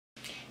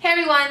Hey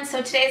everyone,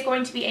 so today is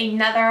going to be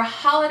another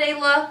holiday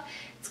look.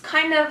 It's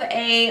kind of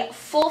a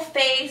full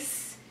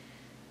face,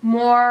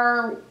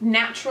 more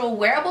natural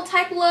wearable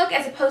type look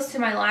as opposed to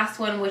my last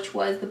one, which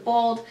was the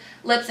bold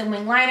lips and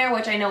wing liner,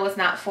 which I know was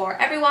not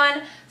for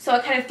everyone. So I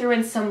kind of threw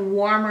in some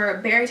warmer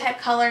berry type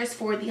colors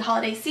for the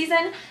holiday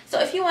season.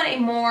 So if you want a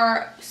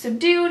more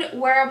subdued,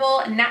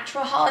 wearable,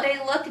 natural holiday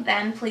look,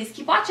 then please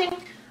keep watching.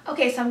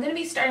 Okay, so I'm going to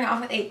be starting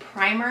off with a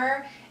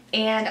primer.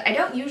 And I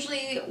don't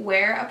usually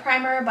wear a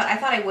primer, but I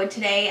thought I would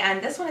today,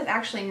 and this one is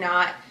actually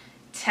not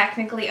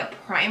technically a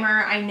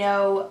primer. I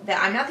know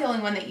that I'm not the only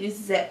one that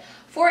uses it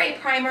for a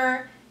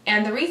primer,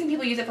 and the reason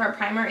people use it for a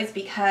primer is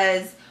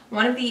because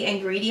one of the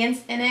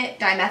ingredients in it,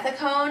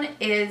 dimethicone,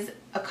 is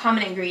a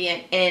common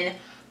ingredient in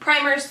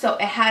primers, so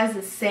it has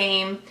the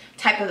same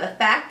type of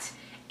effect,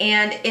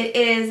 and it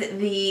is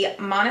the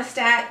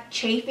Monistat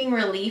Chafing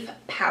Relief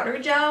Powder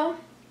Gel.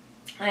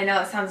 And I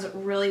know it sounds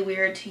really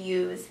weird to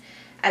use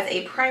as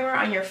a primer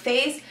on your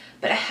face,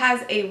 but it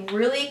has a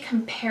really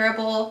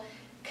comparable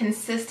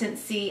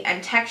consistency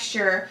and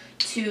texture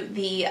to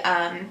the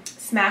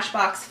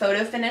Smashbox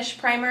Photo Finish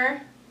primer. I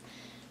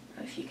don't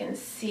know if you can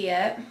see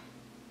it,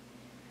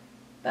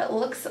 but it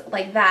looks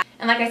like that.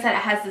 And like I said,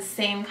 it has the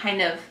same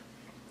kind of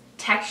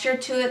texture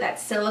to it, that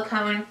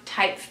silicone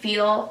type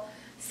feel,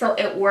 so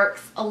it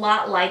works a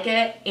lot like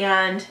it,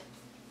 and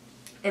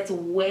it's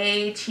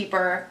way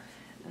cheaper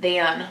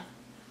than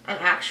an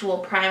actual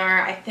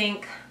primer. I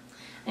think,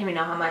 I don't even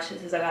know how much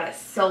this is. I got it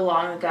so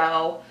long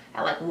ago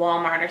at like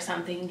Walmart or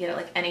something. You can get it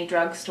like any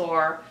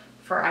drugstore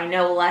for, I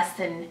know, less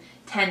than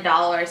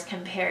 $10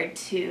 compared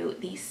to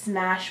the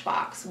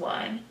Smashbox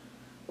one,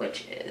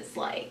 which is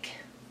like,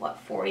 what,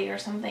 40 or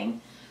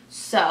something.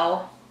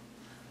 So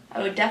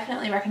I would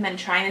definitely recommend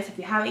trying this if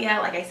you haven't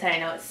yet. Like I said, I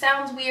know it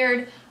sounds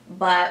weird,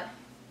 but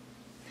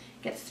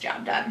it gets the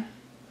job done.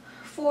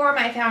 For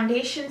my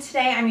foundation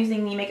today, I'm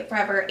using the Make It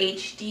Forever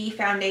HD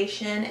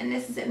foundation, and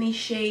this is in the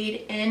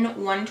shade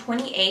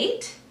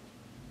N128.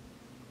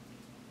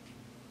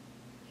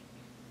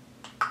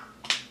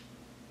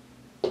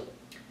 And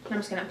I'm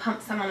just going to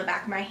pump some on the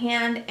back of my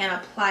hand and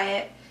apply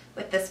it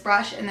with this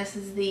brush, and this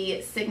is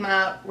the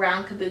Sigma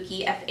Round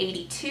Kabuki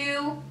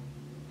F82.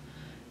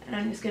 And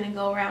I'm just going to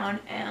go around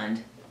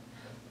and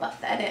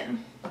buff that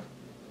in.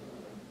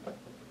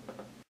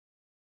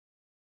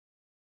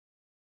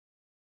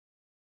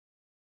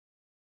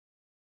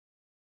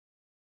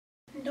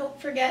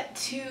 Don't forget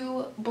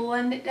to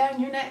blend it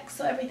down your neck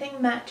so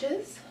everything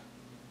matches.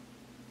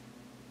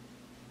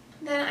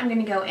 Then I'm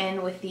going to go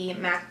in with the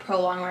MAC Pro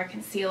Longwear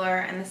Concealer,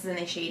 and this is in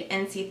the shade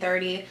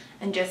NC30,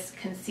 and just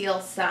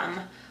conceal some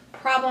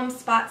problem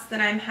spots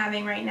that I'm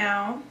having right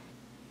now.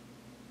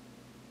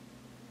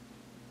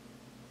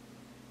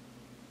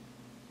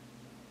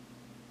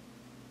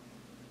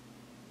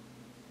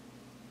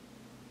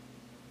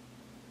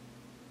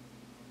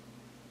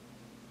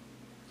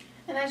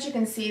 And as you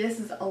can see, this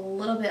is a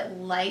little bit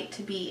light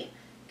to be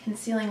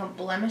concealing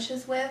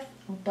blemishes with,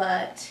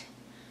 but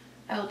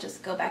I will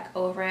just go back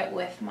over it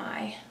with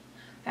my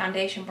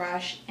foundation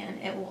brush and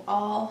it will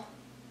all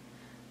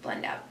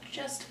blend out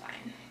just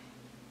fine.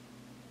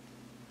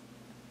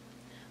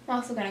 I'm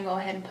also going to go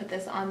ahead and put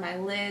this on my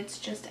lids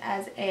just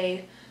as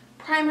a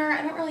primer.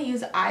 I don't really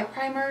use eye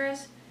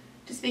primers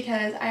just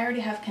because I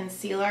already have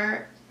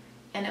concealer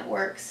and it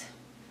works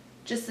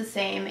just the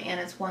same, and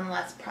it's one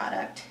less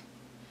product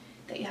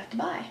that you have to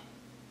buy.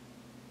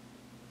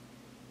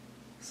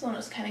 So I'll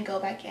just kind of go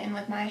back in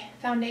with my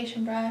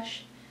foundation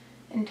brush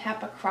and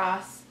tap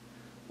across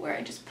where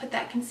I just put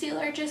that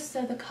concealer, just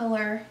so the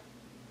color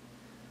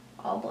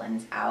all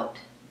blends out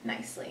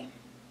nicely.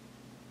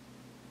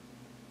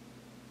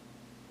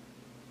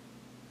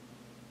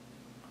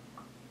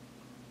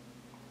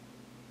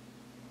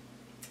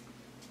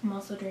 I'm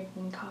also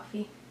drinking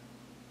coffee.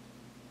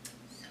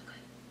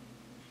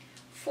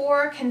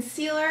 For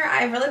concealer,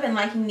 I've really been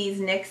liking these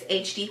NYX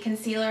HD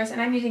concealers, and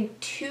I'm using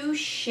two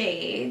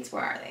shades.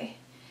 Where are they?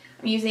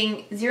 I'm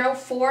using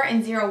 04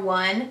 and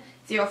 01.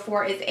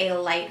 04 is a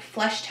light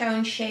flesh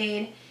tone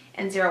shade,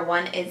 and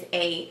 01 is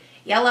a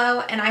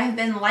yellow. And I have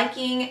been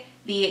liking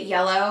the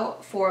yellow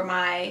for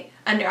my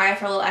under eye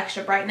for a little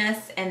extra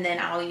brightness, and then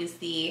I'll use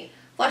the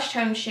flesh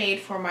tone shade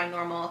for my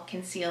normal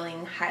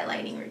concealing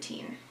highlighting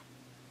routine.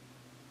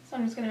 So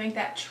I'm just going to make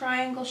that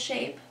triangle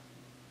shape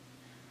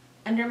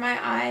under my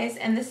eyes,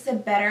 and this is a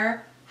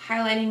better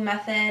highlighting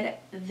method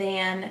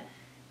than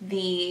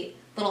the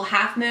little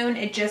half moon.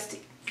 It just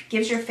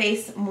gives your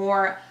face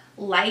more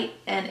light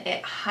and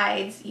it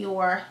hides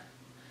your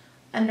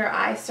under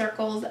eye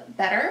circles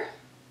better.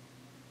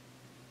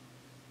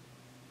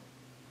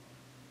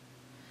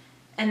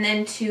 And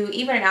then to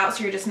even it out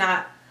so you're just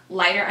not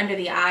lighter under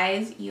the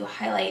eyes, you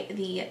highlight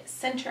the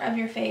center of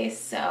your face,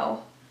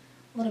 so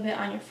a little bit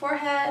on your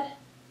forehead,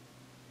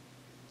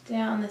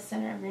 down the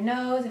center of your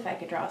nose, if I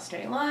could draw a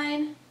straight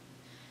line,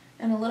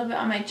 and a little bit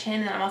on my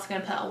chin, and I'm also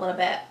going to put a little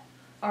bit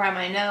around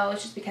my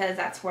nose just because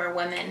that's where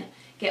women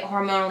get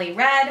hormonally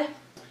red.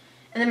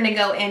 And then I'm going to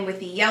go in with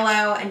the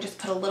yellow and just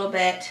put a little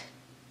bit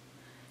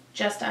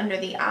just under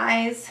the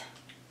eyes.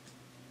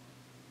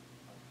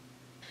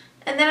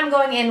 And then I'm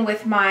going in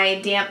with my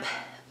damp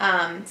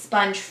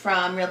sponge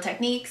from Real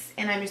Techniques,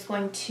 and I'm just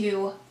going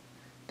to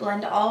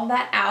blend all of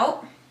that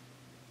out.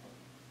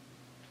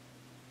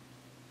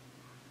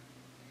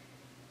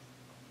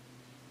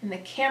 And the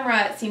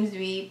camera seems to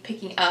be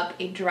picking up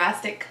a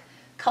drastic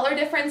color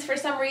difference for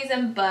some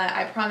reason, but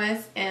I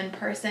promise in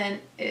person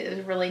it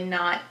is really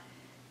not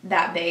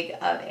that big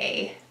of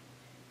a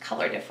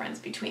color difference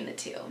between the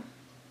two.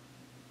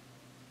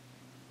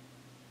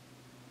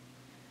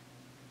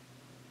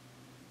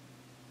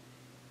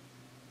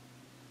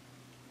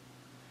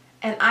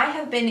 And I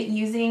have been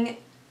using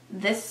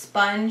this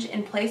sponge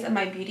in place of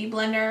my beauty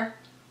blender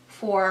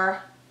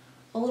for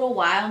a little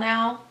while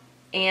now,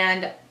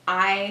 and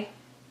I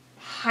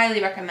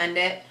highly recommend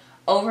it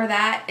over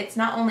that. It's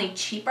not only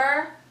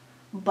cheaper,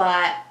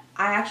 but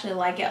I actually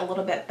like it a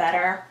little bit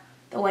better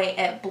the way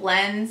it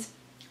blends.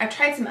 I've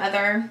tried some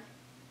other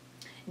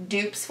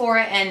dupes for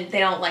it and they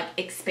don't like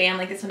expand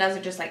like this one does.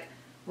 They're just like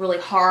really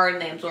hard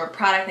and they absorb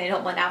product and they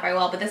don't blend out very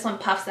well, but this one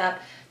puffs up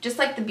just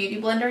like the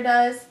beauty blender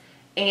does.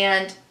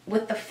 And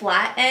with the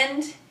flat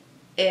end,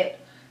 it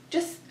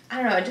just,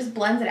 I don't know, it just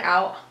blends it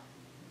out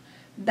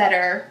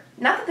better.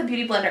 Not that the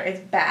beauty blender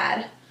is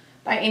bad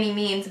by any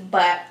means,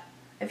 but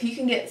if you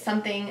can get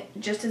something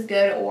just as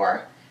good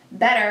or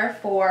better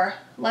for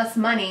less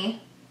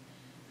money,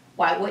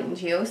 why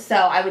wouldn't you? So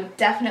I would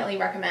definitely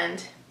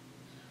recommend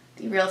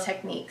the Real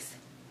Techniques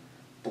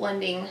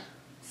blending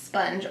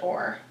sponge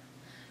or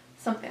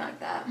something like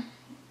that.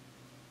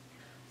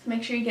 So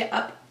make sure you get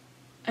up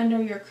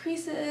under your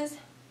creases.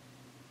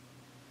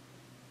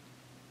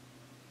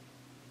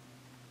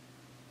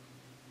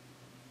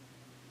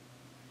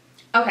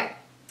 Okay,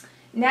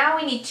 now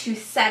we need to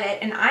set it,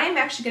 and I am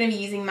actually going to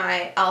be using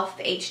my e.l.f.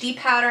 HD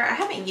powder. I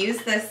haven't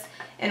used this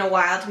in a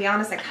while, to be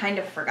honest. I kind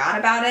of forgot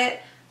about it.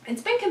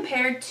 It's been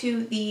compared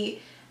to the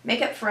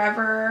Makeup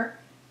Forever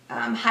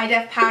high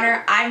def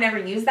powder. I've never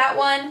used that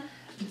one,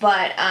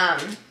 but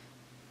I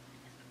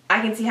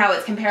can see how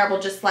it's comparable,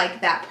 just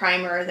like that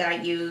primer that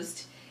I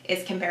used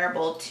is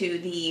comparable to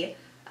the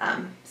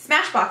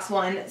Smashbox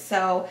one.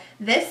 So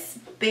this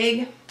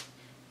big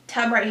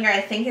tub right here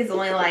I think is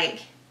only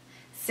like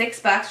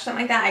 $6 or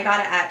something like that. I got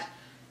it at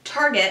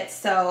Target,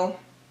 so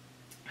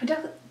I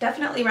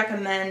definitely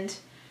recommend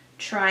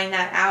trying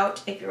that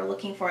out if you're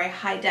looking for a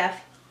high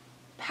def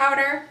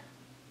powder.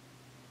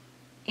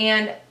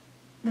 And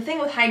the thing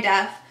with high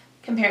def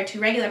compared to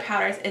regular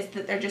powders is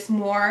that they're just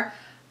more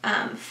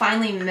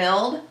finely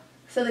milled,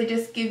 so they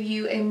just give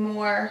you a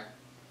more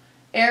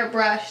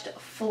airbrushed,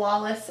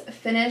 flawless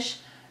finish,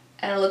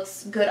 and it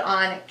looks good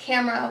on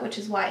camera, which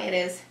is why it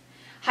is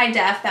high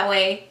def. That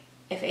way,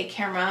 if a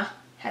camera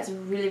has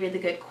really, really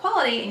good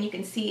quality and you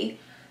can see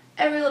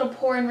every little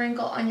pore and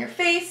wrinkle on your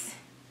face,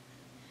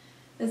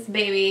 this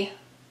baby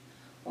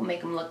will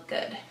make them look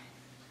good.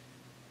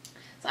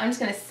 So I'm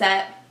just going to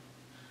set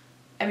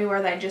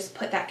everywhere that I just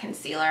put that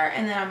concealer,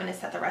 and then I'm going to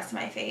set the rest of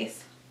my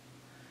face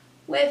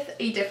with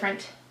a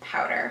different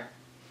powder.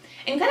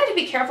 And you kind of have to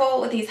be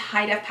careful with these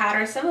high def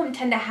powders. Some of them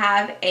tend to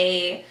have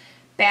a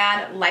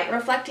bad light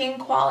reflecting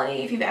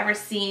quality. If you've ever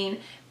seen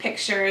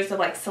pictures of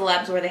like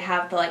celebs where they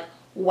have the like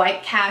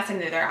white cast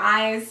under their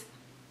eyes,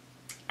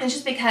 it's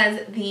just because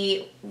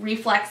the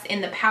reflex in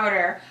the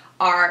powder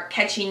are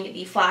catching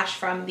the flash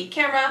from the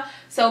camera.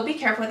 So be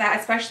careful with that,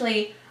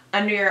 especially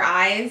under your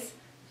eyes.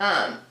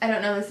 I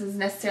don't know, this is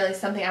necessarily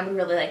something I would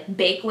really like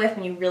bake with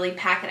when you really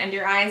pack it under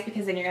your eyes,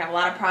 because then you're gonna have a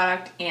lot of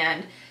product,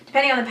 and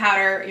depending on the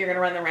powder, you're gonna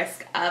run the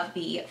risk of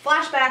the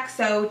flashback.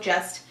 So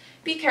just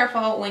be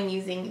careful when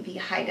using the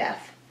high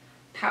def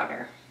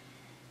powder.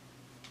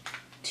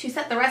 To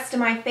set the rest of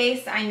my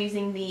face, I'm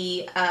using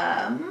the,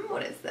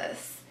 what is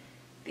this?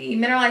 The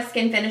Mineralized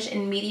Skin Finish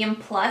in Medium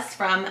Plus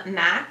from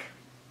MAC,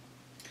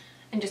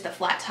 and just a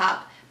flat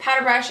top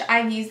powder brush.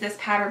 I've used this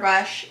powder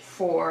brush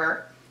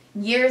for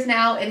years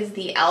now. It is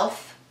the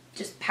e.l.f.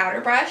 just powder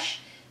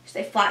brush, just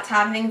a flat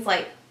top. I think it's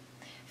like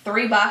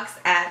 $3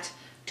 at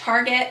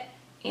Target,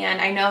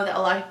 and I know that a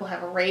lot of people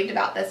have raved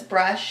about this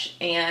brush,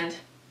 and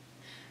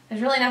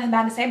there's really nothing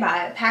bad to say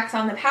about it. It packs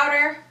on the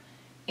powder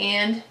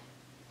and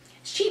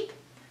it's cheap,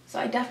 so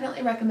I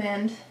definitely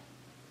recommend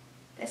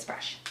this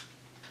brush.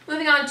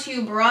 Moving on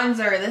to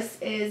bronzer, this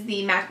is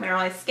the MAC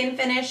Mineralized Skin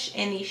Finish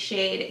in the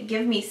shade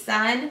Give Me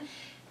Sun,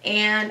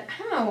 and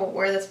I don't know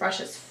where this brush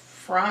is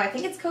from. I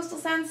think it's Coastal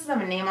Scents. It doesn't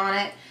have a name on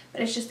it,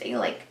 but it's just a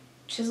like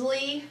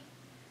chisel-y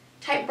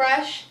type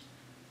brush,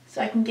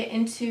 so I can get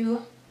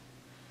into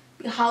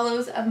the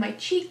hollows of my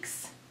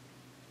cheeks.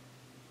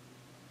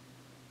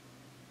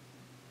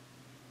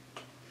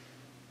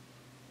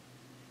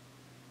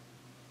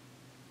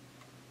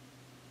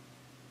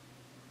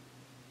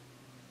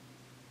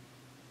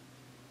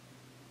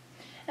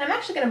 And I'm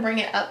actually going to bring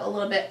it up a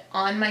little bit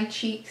on my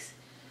cheeks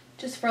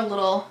just for a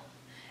little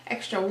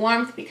extra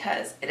warmth,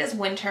 because it is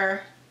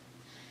winter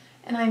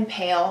and I'm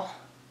pale,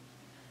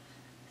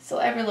 so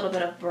every little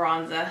bit of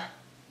bronzer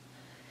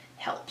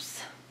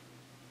helps.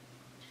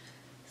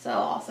 So I'll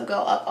also go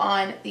up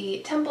on the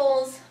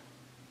temples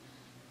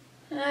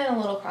and a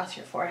little across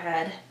your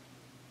forehead.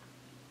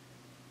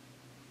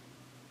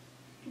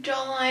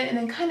 jawline, and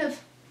then kind of,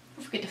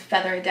 don't forget to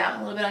feather it down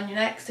a little bit on your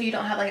neck so you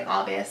don't have like an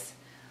obvious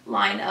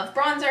line of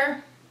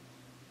bronzer.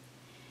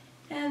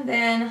 And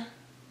then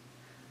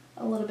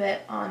a little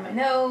bit on my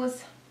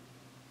nose,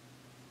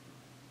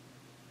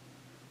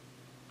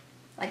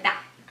 like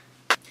that.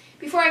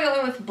 Before I go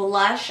in with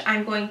blush,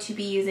 I'm going to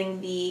be using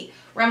the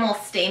Rimmel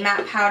Stay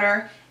Matte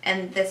Powder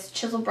and this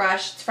chisel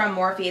brush. It's from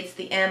Morphe. It's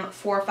the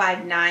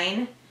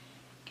M459.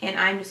 And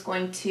I'm just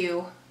going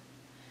to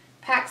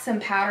pack some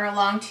powder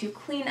along to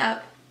clean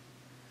up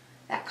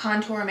that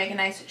contour and make a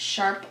nice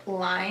sharp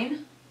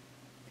line.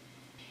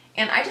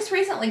 And I just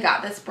recently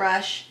got this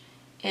brush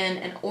in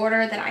an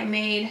order that I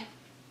made,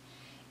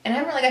 and I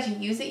haven't really got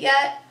to use it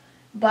yet,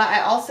 but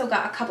I also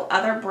got a couple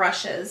other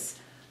brushes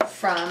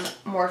from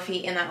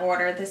Morphe in that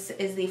order. This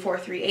is the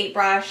 438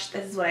 brush.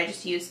 This is what I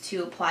just used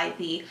to apply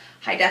the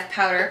high def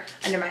powder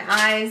under my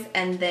eyes.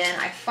 And then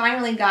I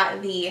finally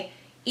got the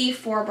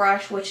E4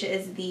 brush, which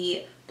is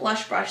the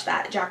blush brush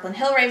that Jaclyn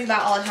Hill raves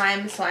about all the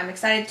time. So I'm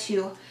excited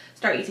to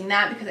start using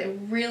that because I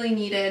really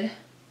needed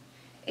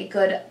a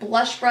good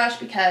blush brush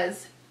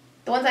because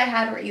the ones I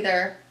had were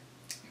either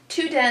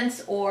too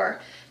dense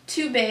or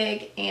too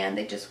big, and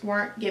they just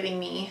weren't giving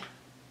me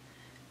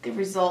the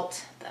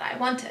result that I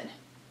wanted.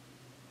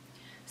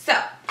 So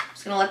I'm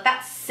just going to let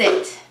that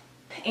sit.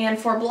 And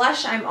for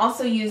blush, I'm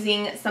also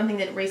using something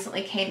that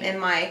recently came in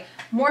my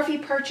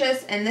Morphe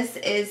purchase, and this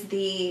is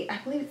the, I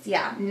believe it's,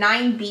 yeah,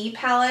 9B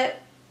palette.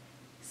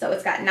 So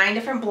it's got 9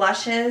 different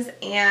blushes,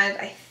 and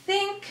I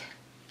think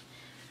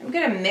I'm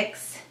going to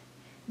mix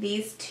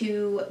these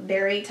two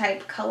berry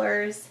type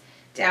colors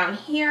down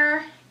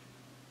here.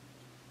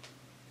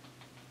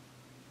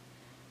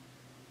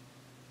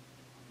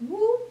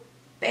 Woo,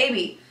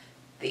 baby.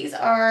 These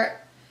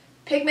are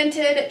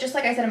pigmented, just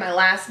like I said in my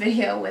last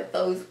video with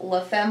those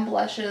La Femme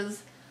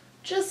blushes.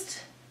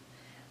 Just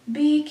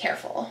be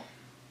careful.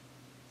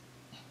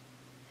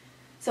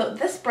 So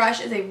this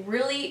brush is a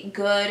really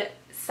good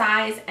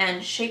size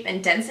and shape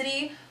and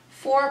density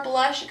for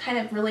blush. It kind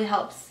of really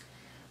helps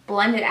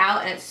blend it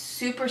out, and it's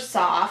super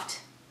soft.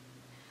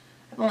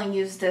 I've only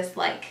used this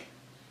like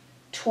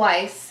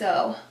twice,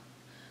 so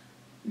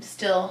I'm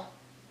still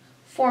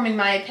forming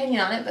my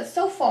opinion on it, but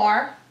so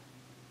far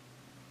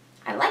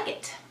I like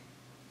it.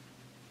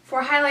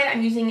 For highlight,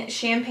 I'm using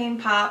Champagne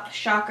Pop.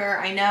 Shocker,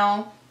 I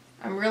know.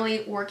 I'm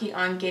really working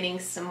on getting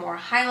some more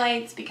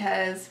highlights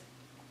because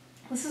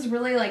this is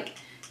really like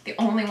the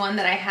only one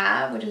that I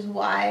have, which is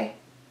why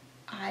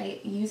I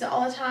use it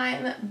all the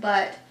time.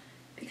 But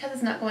because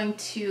it's not going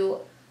to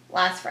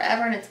last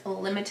forever and it's a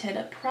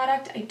limited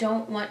product, I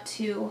don't want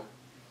to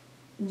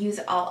use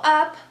it all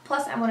up.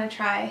 Plus, I want to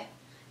try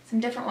some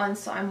different ones,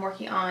 so I'm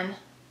working on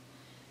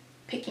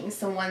picking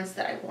some ones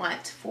that I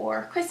want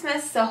for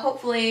Christmas. So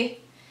hopefully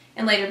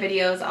in later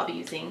videos I'll be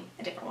using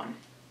a different one.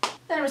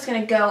 Then I'm just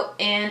going to go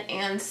in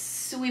and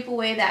sweep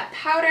away that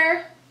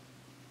powder.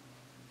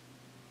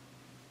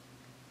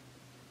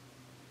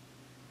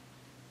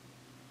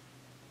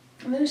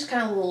 And then just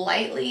kind of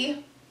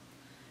lightly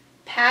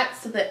pat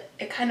so that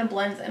it kind of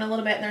blends in a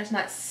little bit and there's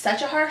not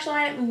such a harsh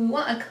line. I mean, we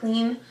want a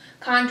clean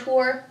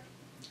contour,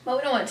 but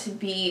we don't want it to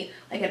be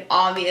like an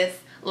obvious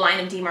line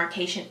of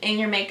demarcation in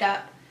your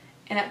makeup.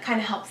 And it kind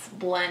of helps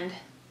blend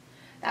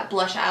that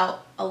blush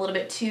out a little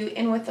bit too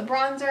in with the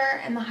bronzer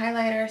and the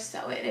highlighter,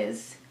 so it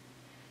is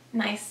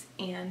nice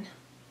and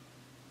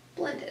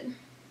blended.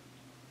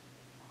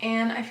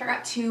 And I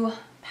forgot to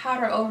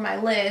powder over my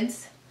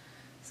lids,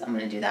 so I'm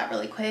going to do that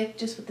really quick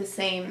just with the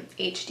same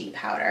HD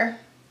powder,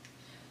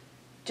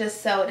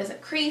 just so it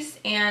doesn't crease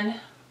and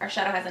our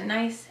shadow has a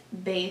nice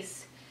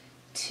base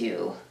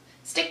to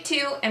stick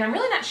to. And I'm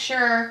really not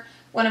sure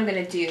what I'm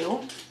going to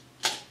do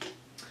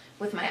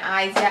with my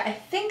eyes yet. I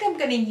think I'm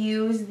going to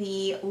use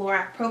the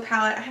Lorac Pro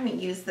palette. I haven't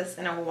used this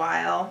in a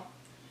while,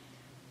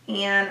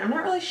 and I'm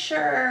not really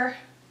sure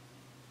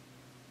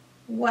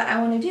what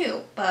I want to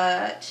do,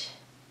 but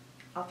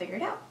I'll figure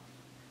it out.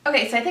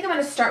 Okay, so I think I'm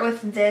going to start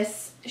with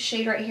this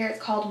shade right here.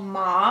 It's called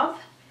Mauve,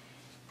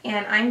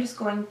 and I'm just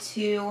going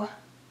to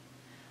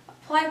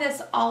apply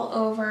this all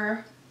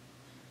over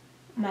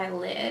my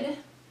lid.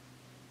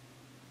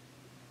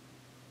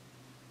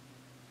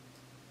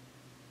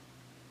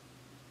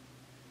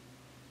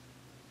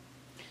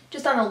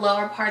 Just on the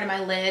lower part of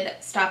my lid,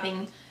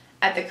 stopping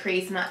at the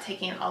crease, not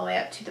taking it all the way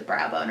up to the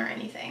brow bone or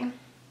anything.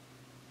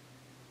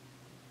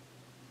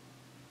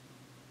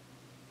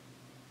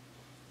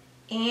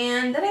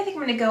 And then I think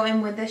I'm going to go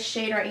in with this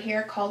shade right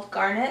here called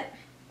Garnet,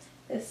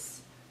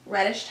 this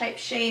reddish type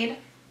shade.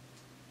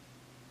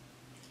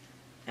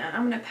 And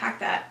I'm going to pack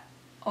that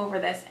over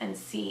this and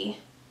see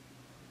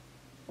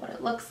what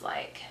it looks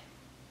like.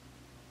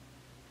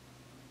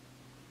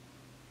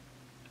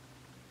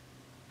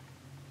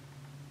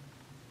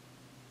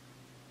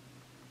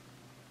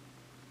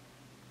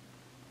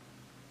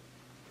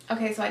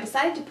 Okay, so I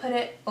decided to put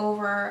it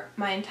over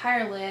my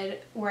entire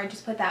lid where I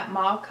just put that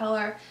mauve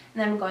color,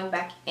 and then I'm going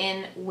back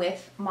in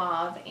with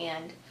mauve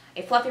and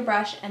a fluffy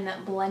brush and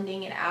then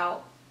blending it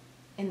out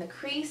in the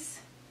crease.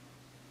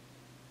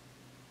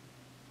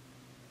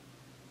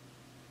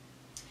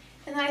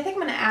 And then I think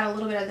I'm going to add a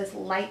little bit of this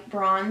light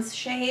bronze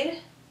shade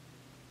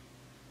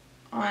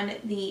on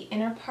the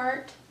inner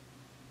part.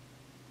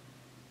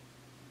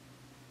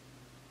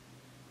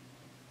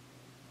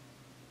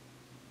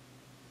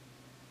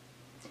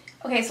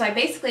 Okay, so I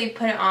basically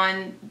put it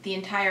on the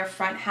entire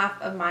front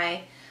half of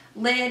my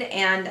lid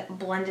and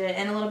blended it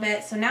in a little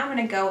bit. So now I'm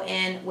going to go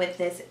in with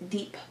this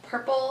deep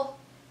purple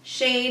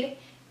shade,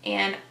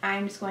 and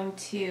I'm just going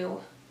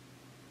to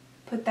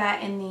put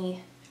that in the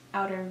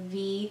outer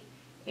V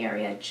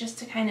area just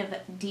to kind of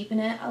deepen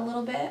it a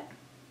little bit.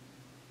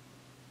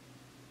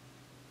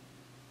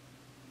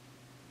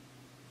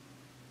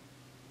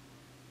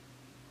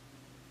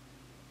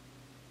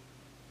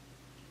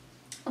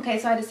 Okay,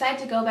 so I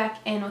decided to go back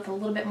in with a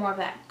little bit more of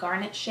that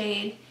garnet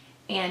shade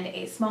and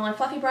a smaller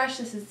fluffy brush.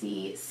 This is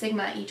the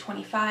Sigma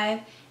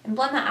E25, and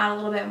blend that out a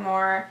little bit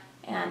more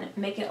and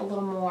make it a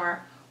little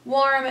more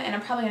warm. And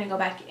I'm probably going to go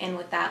back in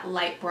with that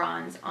light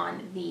bronze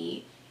on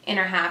the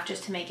inner half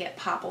just to make it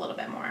pop a little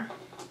bit more.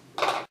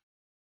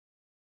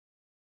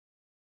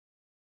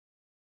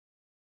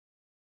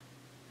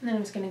 And then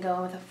I'm just going to go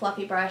in with a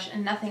fluffy brush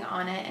and nothing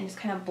on it and just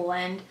kind of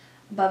blend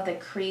above the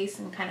crease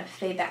and kind of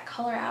fade that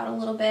color out a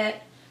little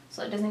bit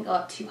so it doesn't go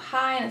up too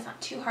high and it's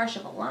not too harsh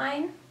of a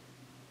line.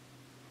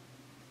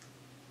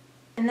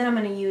 And then I'm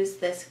going to use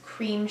this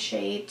cream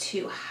shade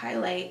to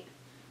highlight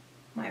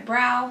my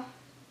brow.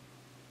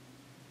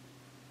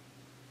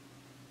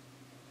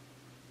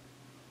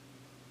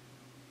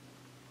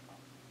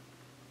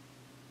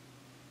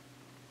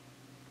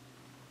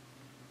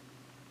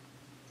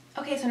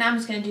 Okay, so now I'm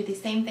just going to do the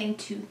same thing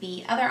to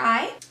the other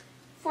eye.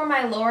 For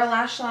my lower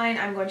lash line,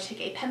 I'm going to take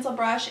a pencil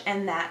brush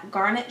and that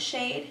garnet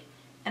shade,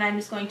 and I'm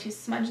just going to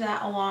smudge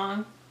that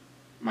along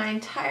my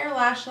entire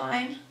lash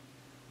line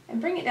and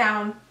bring it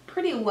down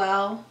pretty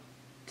well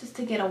just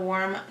to get a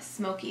warm,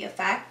 smoky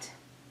effect.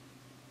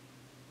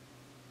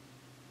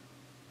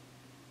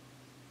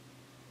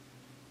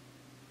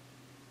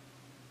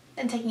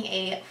 Then taking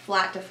a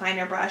flat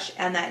definer brush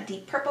and that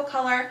deep purple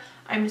color,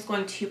 I'm just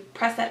going to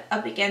press that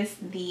up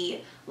against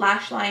the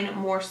lash line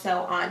more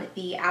so on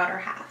the outer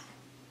half.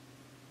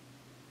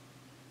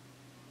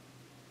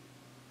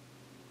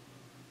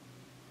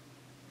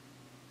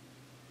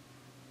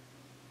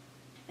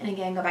 And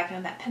again, go back in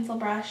with that pencil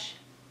brush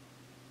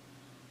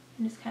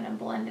and just kind of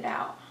blend it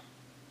out.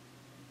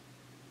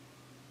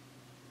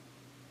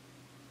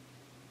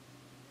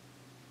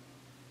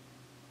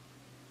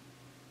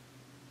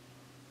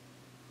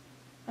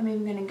 I'm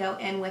even going to go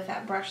in with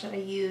that brush that I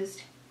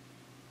used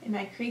in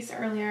my crease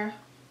earlier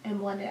and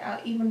blend it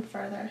out even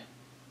further.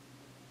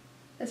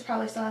 This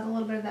probably still has a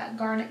little bit of that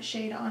garnet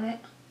shade on it.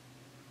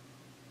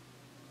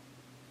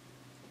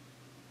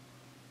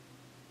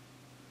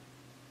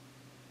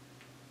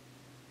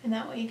 And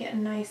that way you get a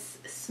nice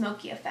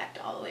smoky effect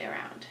all the way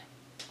around.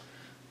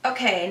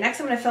 Okay, next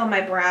I'm going to fill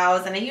my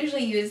brows, and I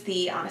usually use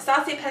the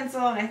Anastasia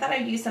pencil, and I thought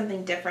I'd use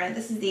something different.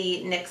 This is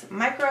the NYX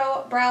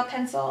Micro Brow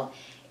Pencil,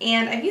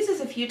 and I've used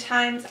this a few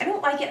times. I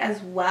don't like it as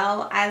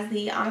well as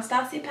the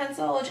Anastasia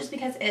pencil just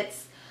because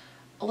it's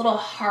a little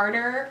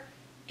harder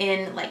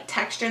in like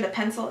texture. The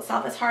pencil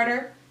itself is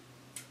harder,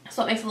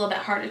 so it makes it a little bit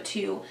harder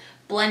to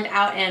blend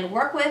out and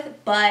work with,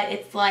 but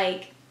it's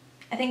like,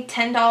 I think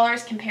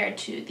 $10 compared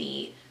to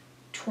the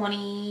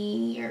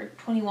 20 or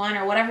 21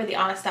 or whatever the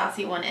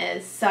Anastasia one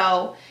is.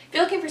 So if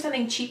you're looking for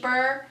something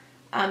cheaper,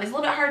 it's a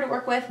little bit harder to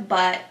work with,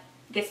 but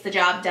gets the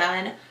job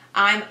done.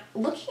 I'm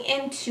looking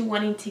into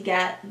wanting to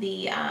get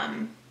the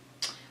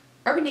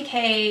Urban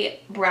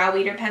Decay Brow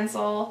Weeder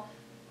pencil.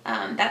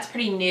 That's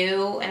pretty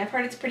new, and I've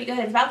heard it's pretty good.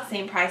 It's about the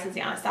same price as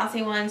the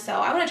Anastasia one, so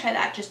I want to try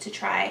that just to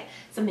try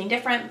something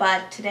different.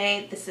 But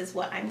today, this is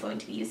what I'm going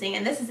to be using,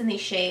 and this is in the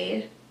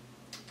shade,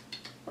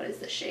 what is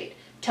this shade?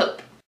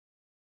 Taupe.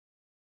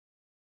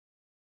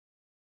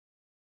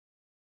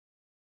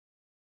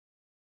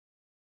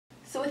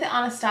 So with the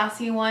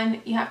Anastasia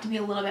one, you have to be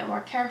a little bit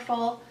more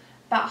careful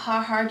about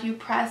how hard you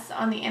press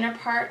on the inner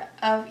part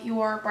of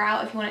your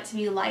brow if you want it to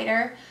be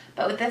lighter.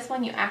 But with this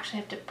one, you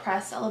actually have to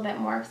press a little bit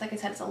more because, like I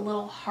said, it's a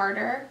little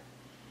harder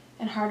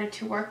and harder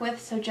to work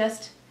with. So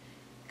just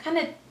kind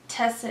of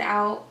test it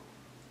out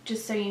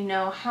just so you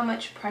know how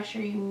much pressure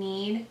you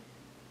need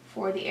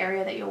for the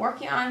area that you're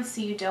working on,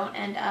 so you don't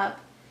end up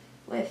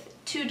with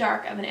too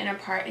dark of an inner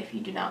part if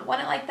you do not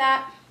want it like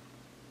that.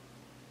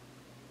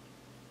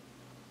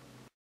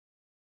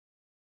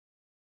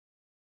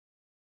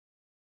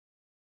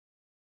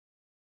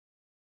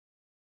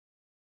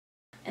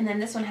 And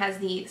then this one has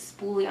the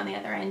spoolie on the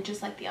other end,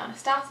 just like the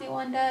Anastasia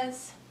one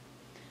does.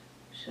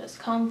 Just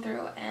comb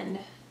through and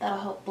that'll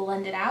help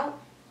blend it out.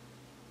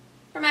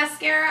 For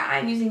mascara,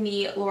 I'm using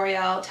the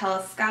L'Oreal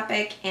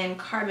Telescopic in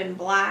Carbon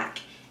Black.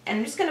 And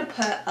I'm just going to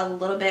put a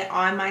little bit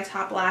on my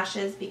top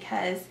lashes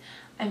because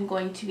I'm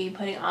going to be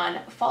putting on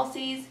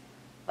falsies.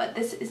 But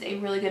this is a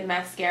really good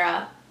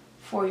mascara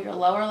for your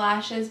lower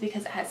lashes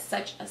because it has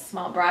such a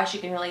small brush. You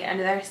can really get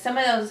under there. Some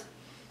of those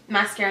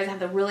mascaras have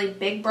the really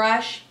big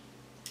brush.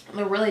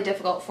 They're really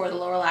difficult for the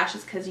lower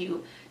lashes because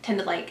you tend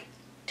to like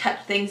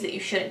touch things that you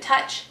shouldn't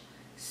touch.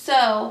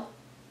 So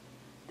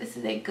this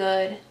is a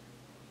good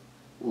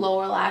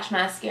lower lash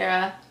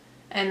mascara.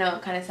 I know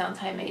it kind of sounds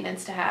high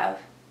maintenance to have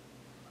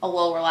a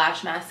lower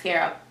lash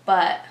mascara,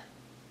 but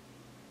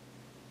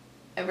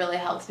it really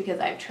helps because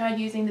I've tried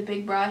using the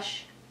big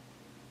brush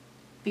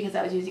because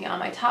I was using it on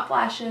my top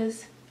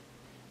lashes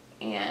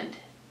and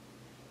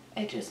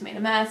it just made a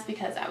mess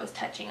because I was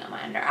touching on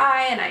my under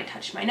eye and I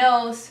touched my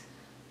nose.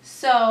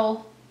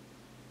 So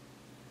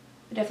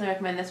I definitely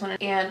recommend this one.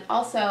 And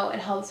also it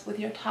helps with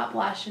your top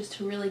lashes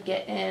to really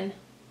get in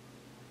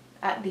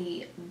at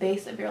the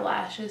base of your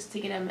lashes to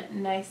get them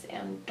nice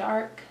and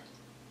dark.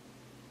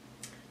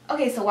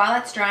 Okay, so while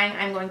that's drying,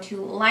 I'm going to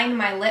line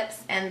my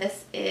lips, and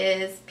this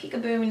is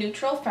Peekaboo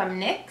Neutral from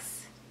NYX.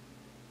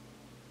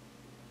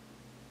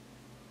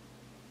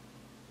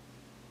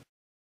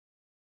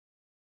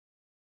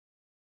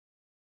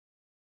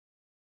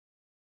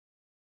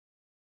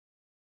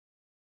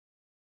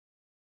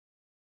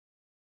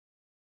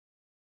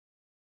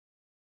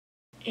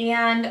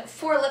 And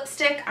for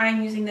lipstick,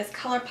 I'm using this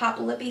ColourPop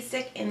Lippy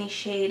Stick in the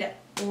shade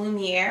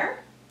Lumiere.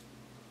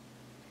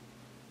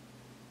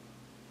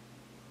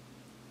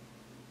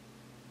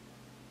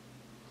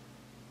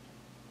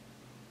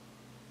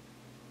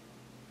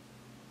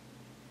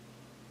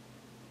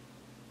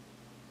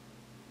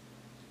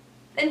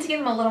 Then to give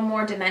them a little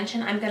more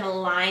dimension, I'm going to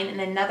line in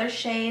another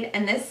shade,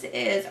 and this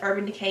is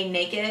Urban Decay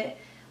Naked.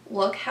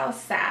 Look how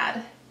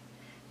sad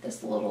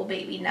this little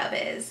baby nub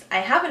is. I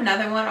have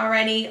another one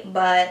already,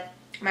 but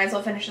might as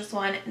well finish this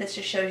one. This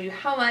just shows you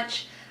how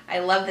much I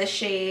love this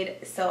shade,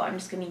 so I'm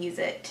just going to use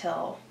it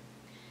till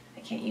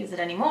I can't use it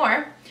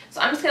anymore. So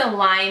I'm just going to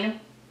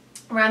line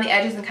around the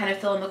edges and kind of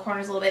fill in the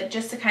corners a little bit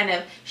just to kind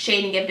of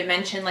shade and give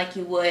dimension like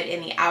you would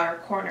in the outer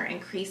corner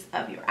and crease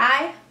of your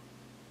eye.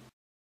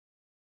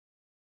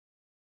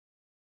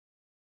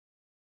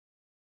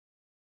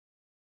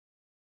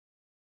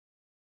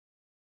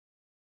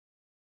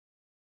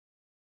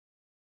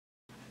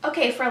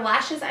 Okay, for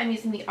lashes, I'm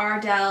using the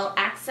Ardell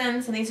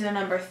Accents, and these are the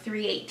number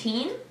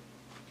 318.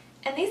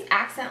 And these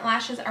accent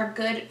lashes are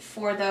good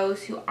for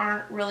those who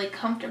aren't really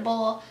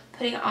comfortable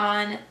putting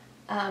on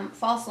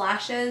false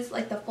lashes,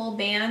 like the full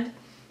band.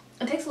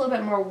 It takes a little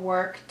bit more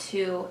work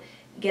to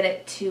get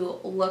it to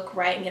look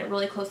right and get it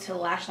really close to the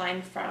lash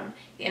line from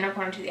the inner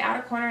corner to the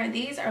outer corner.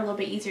 These are a little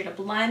bit easier to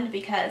blend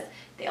because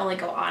they only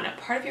go on a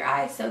part of your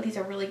eye, so these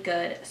are really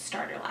good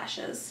starter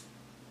lashes.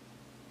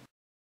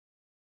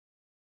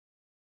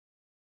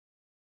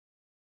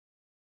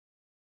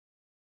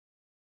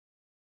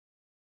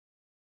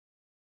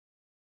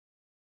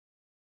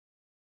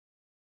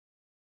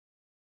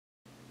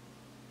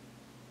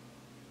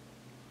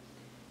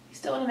 You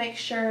still want to make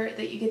sure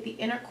that you get the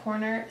inner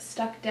corner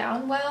stuck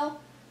down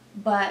well,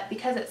 but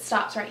because it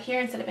stops right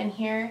here instead of in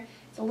here,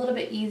 it's a little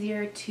bit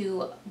easier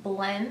to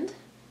blend.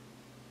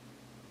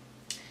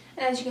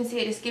 And as you can see,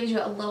 it just gives you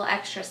a little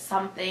extra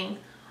something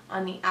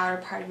on the outer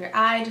part of your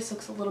eye. It just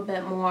looks a little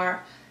bit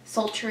more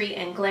sultry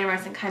and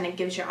glamorous and kind of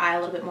gives your eye a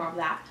little bit more of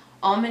that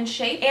almond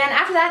shape. And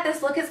after that,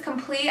 this look is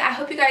complete. I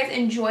hope you guys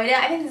enjoyed it.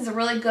 I think this is a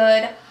really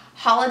good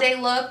holiday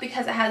look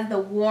because it has the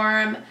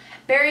warm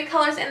berry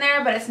colors in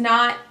there, but it's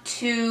not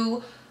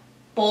too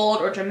bold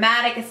or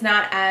dramatic. It's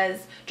not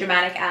as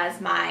dramatic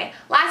as my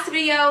last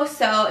video,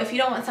 so if you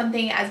don't want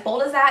something as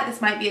bold as that,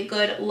 this might be a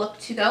good look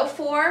to go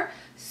for.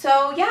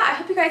 So yeah, I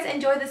hope you guys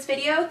enjoyed this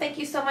video. Thank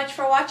you so much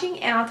for watching,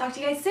 and I'll talk to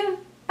you guys soon.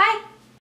 Bye!